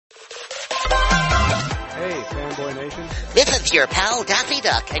Hey, Fanboy Nation. This is your pal Daffy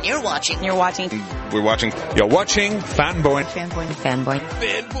Duck, and you're watching. We're watching Fanboy. Fanboy,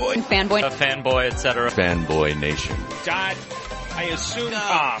 A fanboy, etc. Fanboy Nation. God, I assume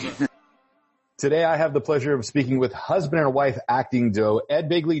Tom. Today I have the pleasure of speaking with husband and wife acting duo Ed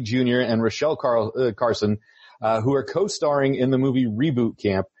Begley Jr. and Rochelle Carson, who are co-starring in the movie Reboot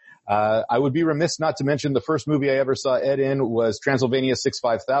Camp. I would be remiss not to mention the first movie I ever saw Ed in was Transylvania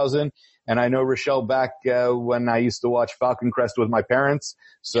 65000, and I know Rochelle back when I used to watch Falcon Crest with my parents.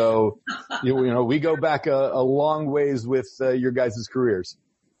 So, you know, we go back a long ways with your guys' careers.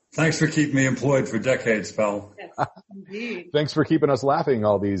 Thanks for keeping me employed for decades, pal. yes, indeed. Thanks for keeping us laughing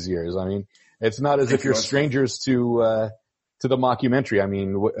all these years. I mean, it's not as if you're strangers to the mockumentary. I mean,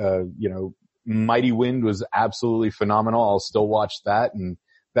 you know, Mighty Wind was absolutely phenomenal. I'll still watch that, and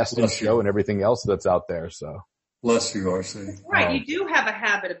Best in Show and everything else that's out there. So bless you, RC. Right, you do have a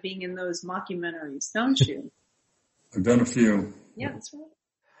habit of being in those mockumentaries, don't you? I've done a few. Yeah, that's right.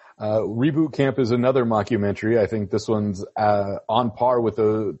 Reboot Camp is another mockumentary. I think this one's on par with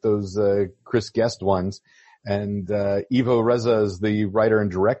those Chris Guest ones. And Ivo Reza is the writer and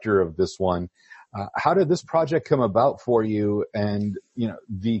director of this one. How did this project come about for you? And, you know,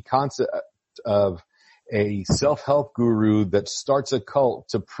 the concept of a self-help guru that starts a cult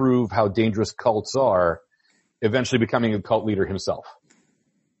to prove how dangerous cults are, eventually becoming a cult leader himself.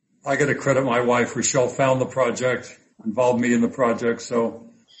 I got to credit my wife. Rochelle found the project, involved me in the project, so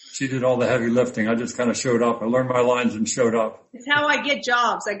she did all the heavy lifting. I just kind of showed up. I learned my lines and showed up. It's how I get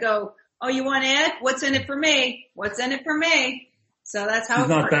jobs. I go, oh, you want Ed? What's in it for me? What's in it for me? So that's how She's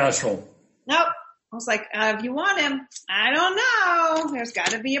not bashful. Nope. I was like, if you want him, I don't know. There's got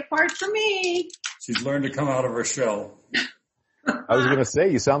to be a part for me. She's learned to come out of her shell. I was going to say,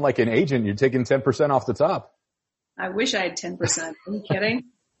 you sound like an agent. You're taking 10% off the top. I wish I had 10%. Are you kidding?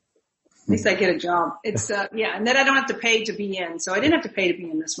 At least I get a job. It's, yeah, and then I don't have to pay to be in. So I didn't have to pay to be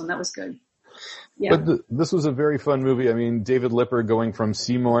in this one. That was good. Yeah. But this was a very fun movie. I mean, David Lipper going from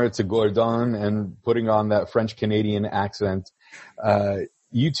Seymour to Gordon and putting on that French-Canadian accent.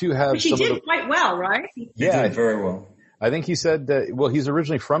 You two have Which he did quite well, right? He did very well. I think he said that, well, he's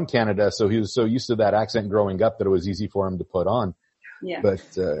originally from Canada, so he was so used to that accent growing up that it was easy for him to put on. Yeah. But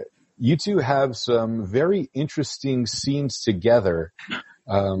you two have some very interesting scenes together,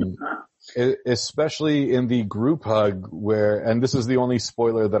 especially in the group hug where, and this is the only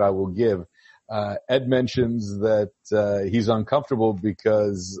spoiler that I will give, Ed mentions that he's uncomfortable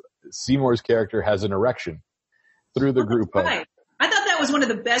because Seymour's character has an erection through the group hug. Right. I thought that was one of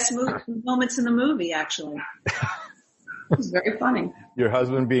the best moments in the movie, actually. It was very funny. Your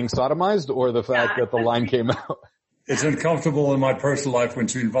husband being sodomized, or the fact that the line came out? It's uncomfortable in my personal life when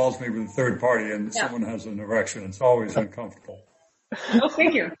she involves me with a third party and someone has an erection. It's always uncomfortable. Go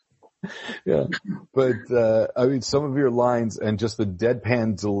figure. Yeah. But, I mean, some of your lines and just the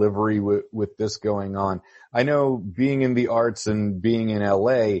deadpan delivery with this going on. I know being in the arts and being in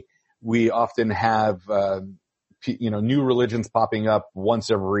LA, we often have, you know, new religions popping up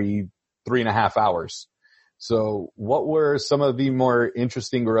once every 3.5 hours. So what were some of the more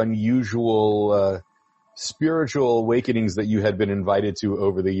interesting or unusual, spiritual awakenings that you had been invited to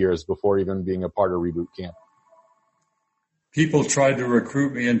over the years before even being a part of Reboot Camp? People tried to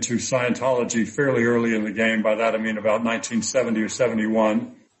recruit me into Scientology fairly early in the game. By that I mean about 1970 or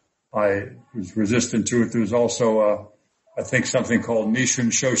 71. I was resistant to it. There was also, I think something called Nishun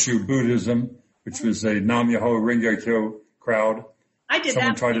Shoshu Buddhism, which was a Nam-myoho Renge-kyo crowd. I did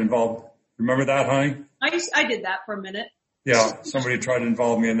Someone that. tried to involve, remember that, honey? I did that for a minute. Yeah, somebody tried to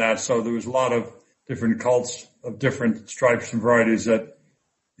involve me in that. So there was a lot of different cults of different stripes and varieties that,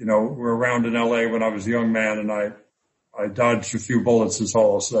 you know, were around in LA when I was a young man, and I dodged a few bullets, is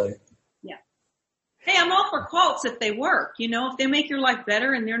all I'll say. Yeah. Hey, I'm all for cults if they work. You know, if they make your life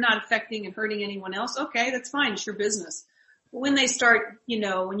better and they're not affecting and hurting anyone else, okay, that's fine. It's your business. But when they start, you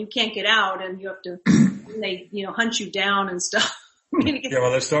know, when you can't get out and you have to, when they, you know, hunt you down and stuff. I mean, Yeah,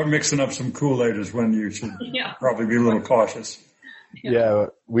 well, they start mixing up some Kool-Aid is when you should probably be a little cautious. Yeah,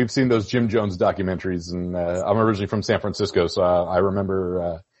 we've seen those Jim Jones documentaries, and I'm originally from San Francisco, so I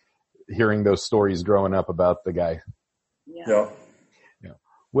remember hearing those stories growing up about the guy. Yeah.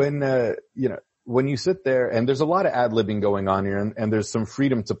 When you know, when you sit there, and there's a lot of ad-libbing going on here, and there's some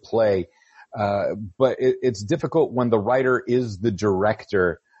freedom to play, but it's difficult when the writer is the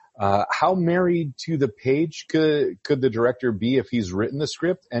director. How married to the page could the director be if he's written the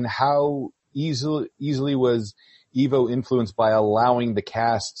script, and how easily was Ivo influenced by allowing the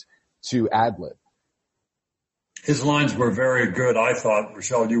cast to ad-lib? His lines were very good, I thought.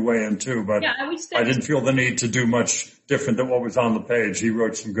 Rochelle, you weigh in too, but I didn't feel the need to do much different than what was on the page. He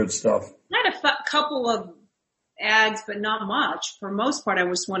wrote some good stuff. I had a couple of ads, but not much. For most part, I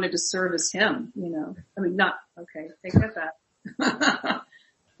just wanted to serve as him, you know. I mean, take that back.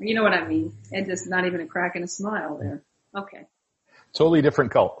 You know what I mean. And just not even a crack and a smile there. Okay. Totally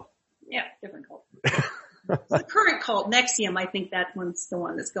different cult. Yeah, different cult. The current cult, NXIVM, I think that one's the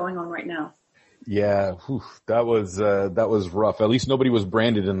one that's going on right now. Yeah, that was rough. At least nobody was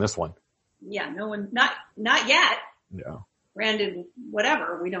branded in this one. Yeah, no one, not yet. No. Branded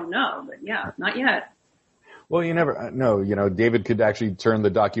whatever, we don't know, but yeah, not yet. Well, you never know. You know, David could actually turn the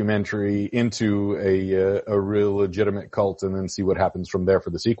documentary into a real legitimate cult and then see what happens from there for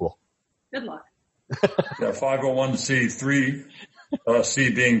the sequel. Good luck. Yeah, 501c3,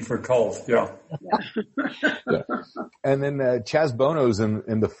 C being for cult. Yeah. Yeah. And then Chaz Bono's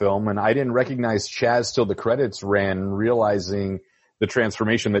in the film, and I didn't recognize Chaz till the credits ran, realizing the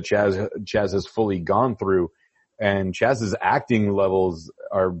transformation that Chaz has fully gone through. And Chaz's acting levels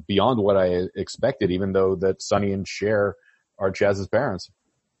are beyond what I expected, even though that Sonny and Cher are Chaz's parents.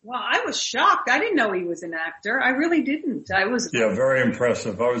 Well, I was shocked. I didn't know he was an actor. I really didn't. Yeah, very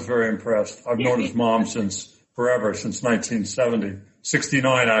impressive. I was very impressed. I've known his mom since 1970,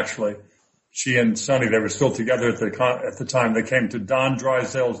 69 actually. She and Sonny, they were still together at the time. They came to Don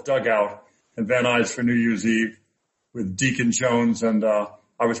Drysdale's dugout in Van Nuys for New Year's Eve with Deacon Jones, and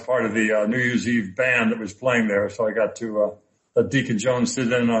I was part of the New Year's Eve band that was playing there, so I got to let Deacon Jones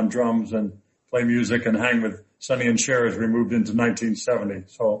sit in on drums and play music and hang with Sonny and Cher as we moved into 1970.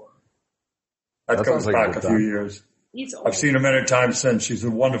 So that goes back a few years. I've seen her many times since. She's a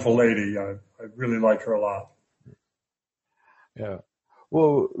wonderful lady. I really like her a lot. Yeah.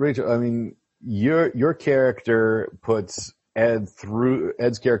 Well, Rachel, I mean, your character puts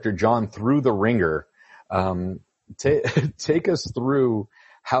Ed's character John through the ringer. Take us through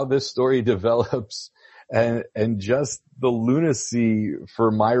how this story develops and just the lunacy for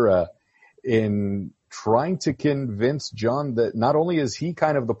Myra in trying to convince John that not only is he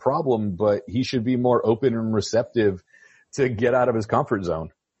kind of the problem, but he should be more open and receptive to get out of his comfort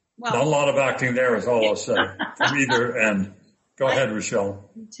zone. Well, not a lot of acting there is all I'll say from either end. Go ahead, Rochelle.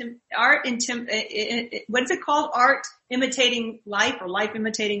 What is it called? Art imitating life or life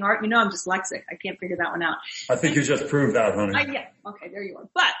imitating art? You know, I'm dyslexic. I can't figure that one out. I think you just proved that, honey. Yeah. Okay, there you are.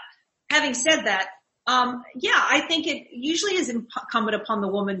 But having said that, I think it usually is incumbent upon the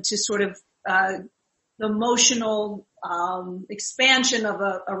woman to sort of, the emotional, expansion of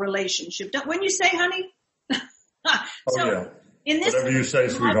a relationship. Wouldn't you say, honey? Yeah. In this, whatever you say,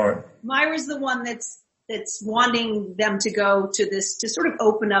 sweetheart. Myra's the one that's wanting them to go to this, to sort of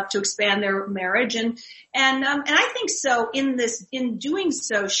open up, to expand their marriage. And I think so in doing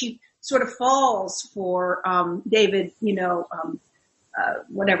so, she sort of falls for, David, you know,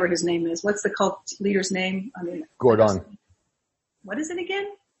 whatever his name is. What's the cult leader's name? I mean, Gordon. What is it again?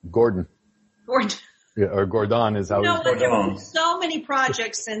 Gordon. Yeah, or Gordon is how he's there have been so many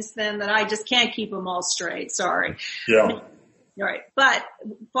projects since then that I just can't keep them all straight. Sorry. Yeah. All right. But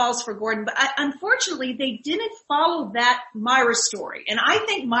falls for Gordon. But unfortunately, they didn't follow that Myra story. And I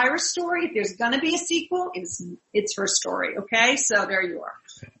think Myra's story, if there's going to be a sequel, it's her story. Okay. So there you are.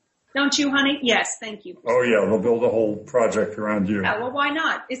 Don't you, honey? Yes. Thank you. Oh yeah. They'll build a whole project around you. Yeah, well, why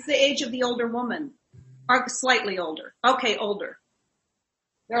not? It's the age of the older woman, or slightly older. Okay. Older.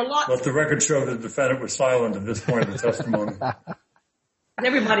 There are lots. Let the record show the defendant was silent at this point of the testimony.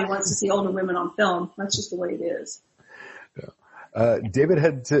 Everybody wants to see older women on film. That's just the way it is. David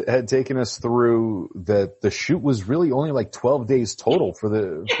had taken us through that the shoot was really only like 12 days total for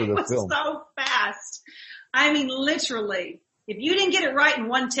the film. It was so fast. I mean, literally, if you didn't get it right in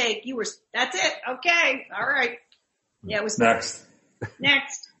one take, that's it. Okay. All right. Yeah, it was next. Good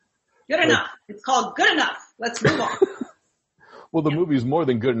enough. It's called Good Enough. Let's move on. Well, the movie is more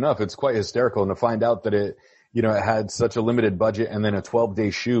than good enough. It's quite hysterical. And to find out that it had such a limited budget and then a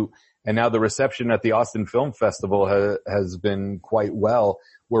 12-day shoot. And now the reception at the Austin Film Festival has been quite well,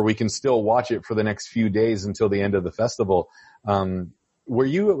 where we can still watch it for the next few days until the end of the festival. Were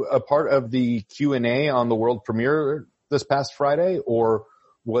you a part of the Q&A on the world premiere this past Friday, or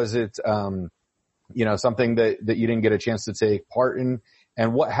was it, something that you didn't get a chance to take part in?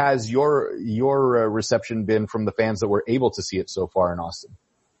 And what has your reception been from the fans that were able to see it so far in Austin?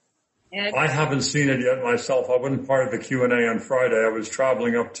 I haven't seen it yet myself. I wasn't part of the Q&A on Friday. I was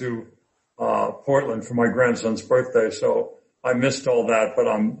traveling up to Portland for my grandson's birthday, so I missed all that. But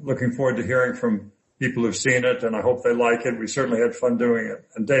I'm looking forward to hearing from people who've seen it, and I hope they like it. We certainly had fun doing it.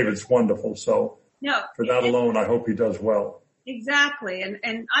 And David's wonderful, so for that alone, I hope he does well. Exactly.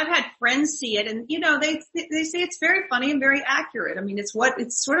 And I've had friends see it, and they say it's very funny and very accurate. I mean, it's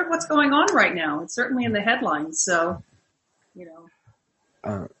sort of what's going on right now. It's certainly in the headlines, so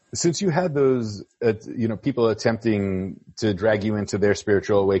Since you had those, people attempting to drag you into their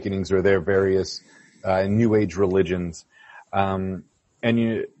spiritual awakenings or their various New Age religions, and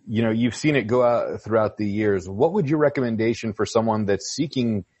you've seen it go out throughout the years, what would your recommendation for someone that's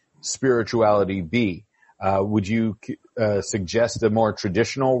seeking spirituality be? Would you suggest a more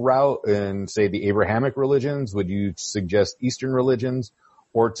traditional route in, say, the Abrahamic religions? Would you suggest Eastern religions,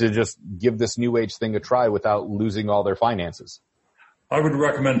 or to just give this New Age thing a try without losing all their finances? I would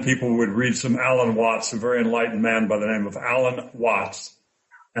recommend people would read some Alan Watts, a very enlightened man by the name of Alan Watts.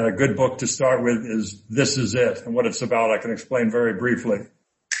 And a good book to start with is This Is It. And what it's about, I can explain very briefly.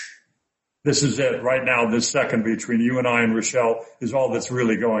 This is it. Right now, this second between you and I and Rochelle is all that's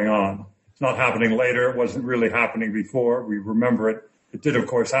really going on. It's not happening later. It wasn't really happening before. We remember it. It did, of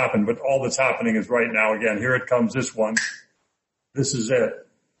course, happen. But all that's happening is right now. Again, here it comes, this one. This is it.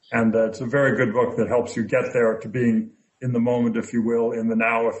 And it's a very good book that helps you get there to being in the moment, if you will, in the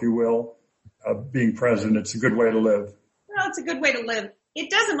now, if you will, being present. It's a good way to live. Well, it's a good way to live. It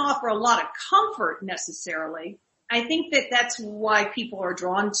doesn't offer a lot of comfort necessarily. I think that that's why people are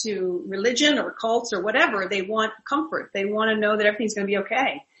drawn to religion or cults or whatever. They want comfort. They want to know that everything's going to be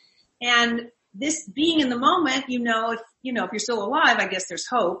okay. And this being in the moment, if you're still alive, I guess there's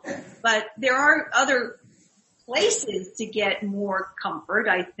hope. But there are other places to get more comfort,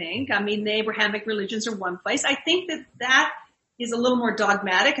 I think. I mean, the Abrahamic religions are one place. I think that is a little more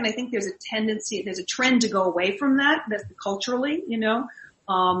dogmatic, and I think there's a trend to go away from that culturally, to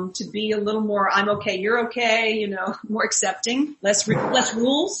be a little more, I'm okay, you're okay, more accepting, less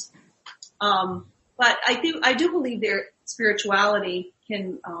rules. But I do believe their spirituality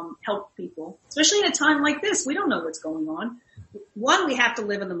can help people, especially in a time like this. We don't know what's going on. One, we have to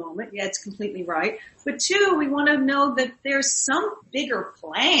live in the moment. Yeah, it's completely right. But two, we want to know that there's some bigger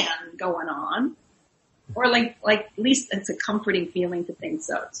plan going on, or like at least it's a comforting feeling to think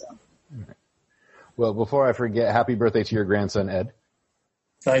so. Well, before I forget, happy birthday to your grandson, Ed.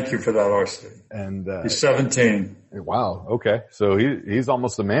 Thank you for that, R.C. And he's 17. Wow. Okay, so he's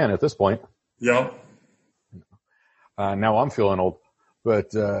almost a man at this point. Yep. Now I'm feeling old,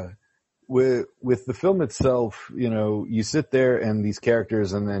 but with the film itself, you sit there and these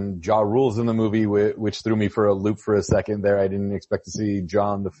characters, and then Ja Rule's in the movie, which threw me for a loop for a second there. I didn't expect to see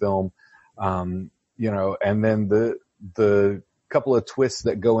Ja in the film, and then the couple of twists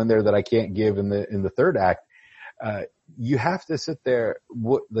that go in there that I can't give in the third act. You have to sit there,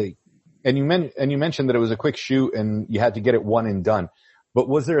 and you mentioned that it was a quick shoot and you had to get it one and done. But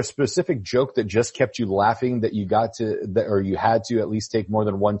was there a specific joke that just kept you laughing that you you had to at least take more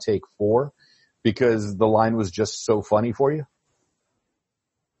than one take for, because the line was just so funny for you?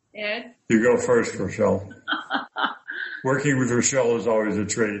 Ed? You go first, Rochelle. Working with Rochelle is always a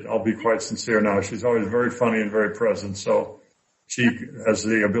treat. I'll be quite sincere now. She's always very funny and very present, so she has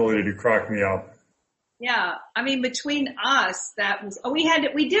the ability to crack me up. Yeah, I mean, between us,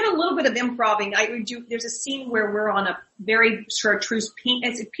 we did a little bit of improvising. There's a scene where we're on a very chartreuse pink,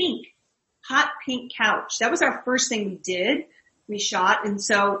 hot pink couch. That was our first thing we shot. And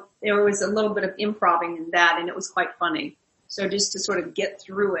so there was a little bit of improvising in that, and it was quite funny. So just to sort of get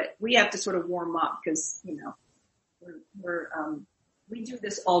through it, we have to sort of warm up because, we do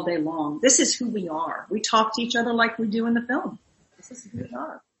this all day long. This is who we are. We talk to each other like we do in the film. This is who we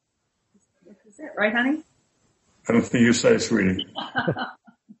are. This is it, right, honey? I don't think you say, sweetie.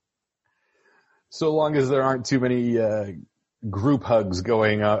 So long as there aren't too many group hugs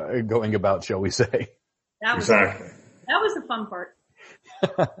going about, shall we say? Exactly. That was the fun part.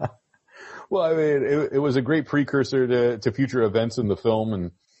 Well, I mean, it was a great precursor to future events in the film,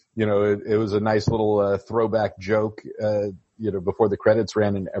 and it was a nice little throwback joke, before the credits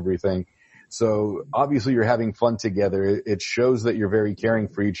ran and everything. So obviously you're having fun together. It shows that you're very caring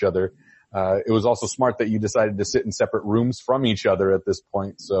for each other. It was also smart that you decided to sit in separate rooms from each other at this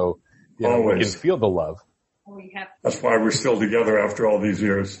point. So, we can feel the love. That's why we're still together after all these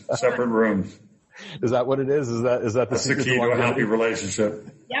years. Separate rooms. Is that what it is? That's the key to a happy relationship.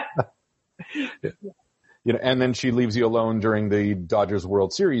 Yep. And then she leaves you alone during the Dodgers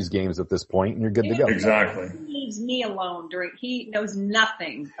World Series games at this point, and you're good to go. Exactly. He leaves me alone he knows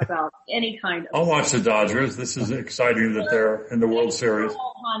nothing about any kind of. I'll watch the Dodgers. This is exciting that they're in the World Series.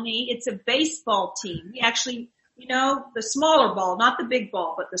 Honey, it's a baseball team. We actually, the smaller ball, not the big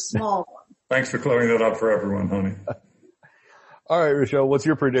ball, but the small one. Thanks for clearing that up for everyone, honey. All right, Rochelle, what's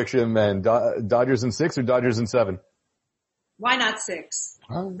your prediction then? Dodgers in 6 or Dodgers in 7? Why not 6?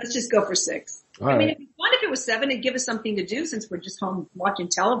 Right. Let's just go for 6. All I mean, right. it'd be fun if it was 7 and give us something to do since we're just home watching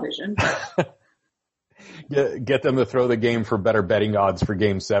television. Get them to throw the game for better betting odds for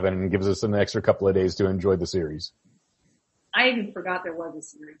Game 7 and gives us an extra couple of days to enjoy the series. I even forgot there was a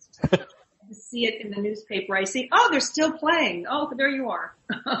series. I see it in the newspaper. I see, oh, they're still playing. Oh, there you are.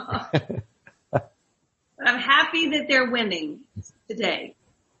 But I'm happy that they're winning today.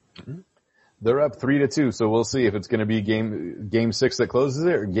 They're up 3-2, so we'll see if it's going to be game 6 that closes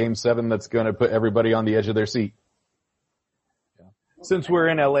it or game 7 that's going to put everybody on the edge of their seat. Yeah. Since we're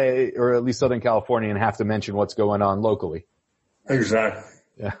in LA, or at least Southern California, and have to mention what's going on locally. Exactly.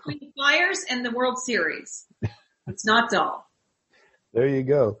 Yeah. Between the Flyers and the World Series. It's not dull. There you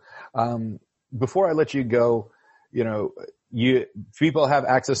go. Before I let you go, people have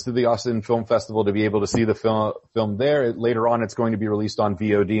access to the Austin Film Festival to be able to see the film there. Later on, it's going to be released on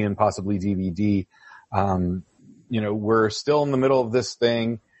VOD and possibly DVD. We're still in the middle of this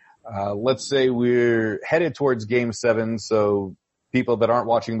thing. Let's say we're headed towards Game 7, so people that aren't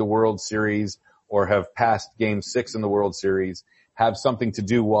watching the World Series or have passed Game 6 in the World Series have something to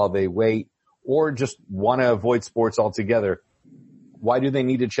do while they wait, or just want to avoid sports altogether. Why do they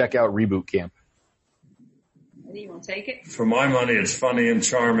need to check out Reboot Camp? You won't take it? For my money, it's funny and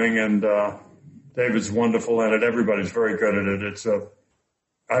charming, and David's wonderful at it. Everybody's very good at it.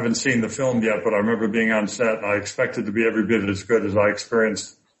 I haven't seen the film yet, but I remember being on set, and I expected to be every bit as good as I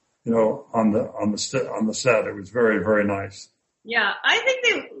experienced, on the set. It was very, very nice. Yeah, I think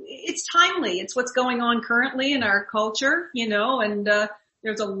it's timely. It's what's going on currently in our culture, and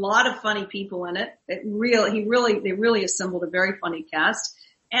there's a lot of funny people in it. They really assembled a very funny cast,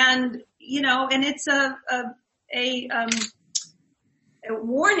 and and it's a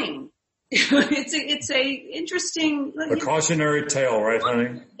warning. It's a interesting. A cautionary tale, right,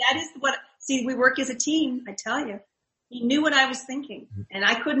 honey? That is we work as a team. I tell you, he knew what I was thinking, and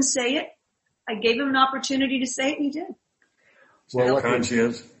I couldn't say it. I gave him an opportunity to say it, and he did.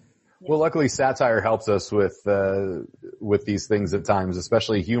 Well, luckily satire helps us with these things at times,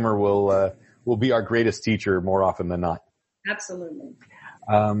 especially humor will be our greatest teacher more often than not. Absolutely.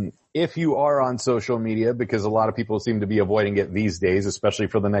 If you are on social media, because a lot of people seem to be avoiding it these days, especially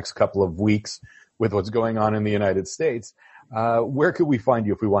for the next couple of weeks with what's going on in the United States, where could we find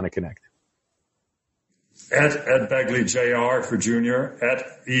you if we want to connect? At Ed Begley Jr. for Junior, at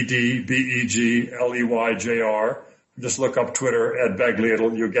EDBEGLEY Jr. Just look up Twitter, Ed Begley.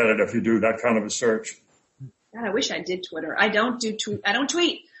 You'll get it if you do that kind of a search. God, I wish I did Twitter. I don't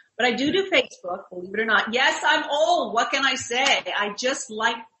tweet, but I do Facebook, believe it or not. Yes, I'm old. What can I say? I just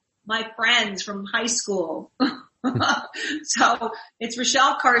like my friends from high school. So it's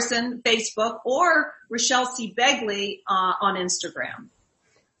Rochelle Carson, Facebook, or Rochelle C. Begley on Instagram.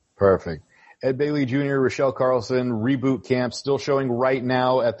 Perfect. Ed Begley Jr., Rochelle Carlson, Reboot Camp, still showing right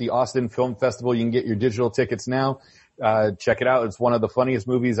now at the Austin Film Festival. You can get your digital tickets now. Check it out. It's one of the funniest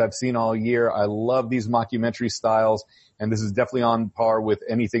movies I've seen all year. I love these mockumentary styles, and this is definitely on par with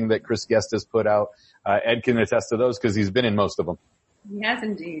anything that Chris Guest has put out. Ed can attest to those because he's been in most of them. He has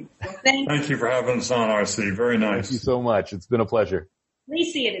indeed. Well, thank you for having us on, RC. Very nice. Thank you so much. It's been a pleasure.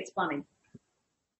 Please see it. It's funny.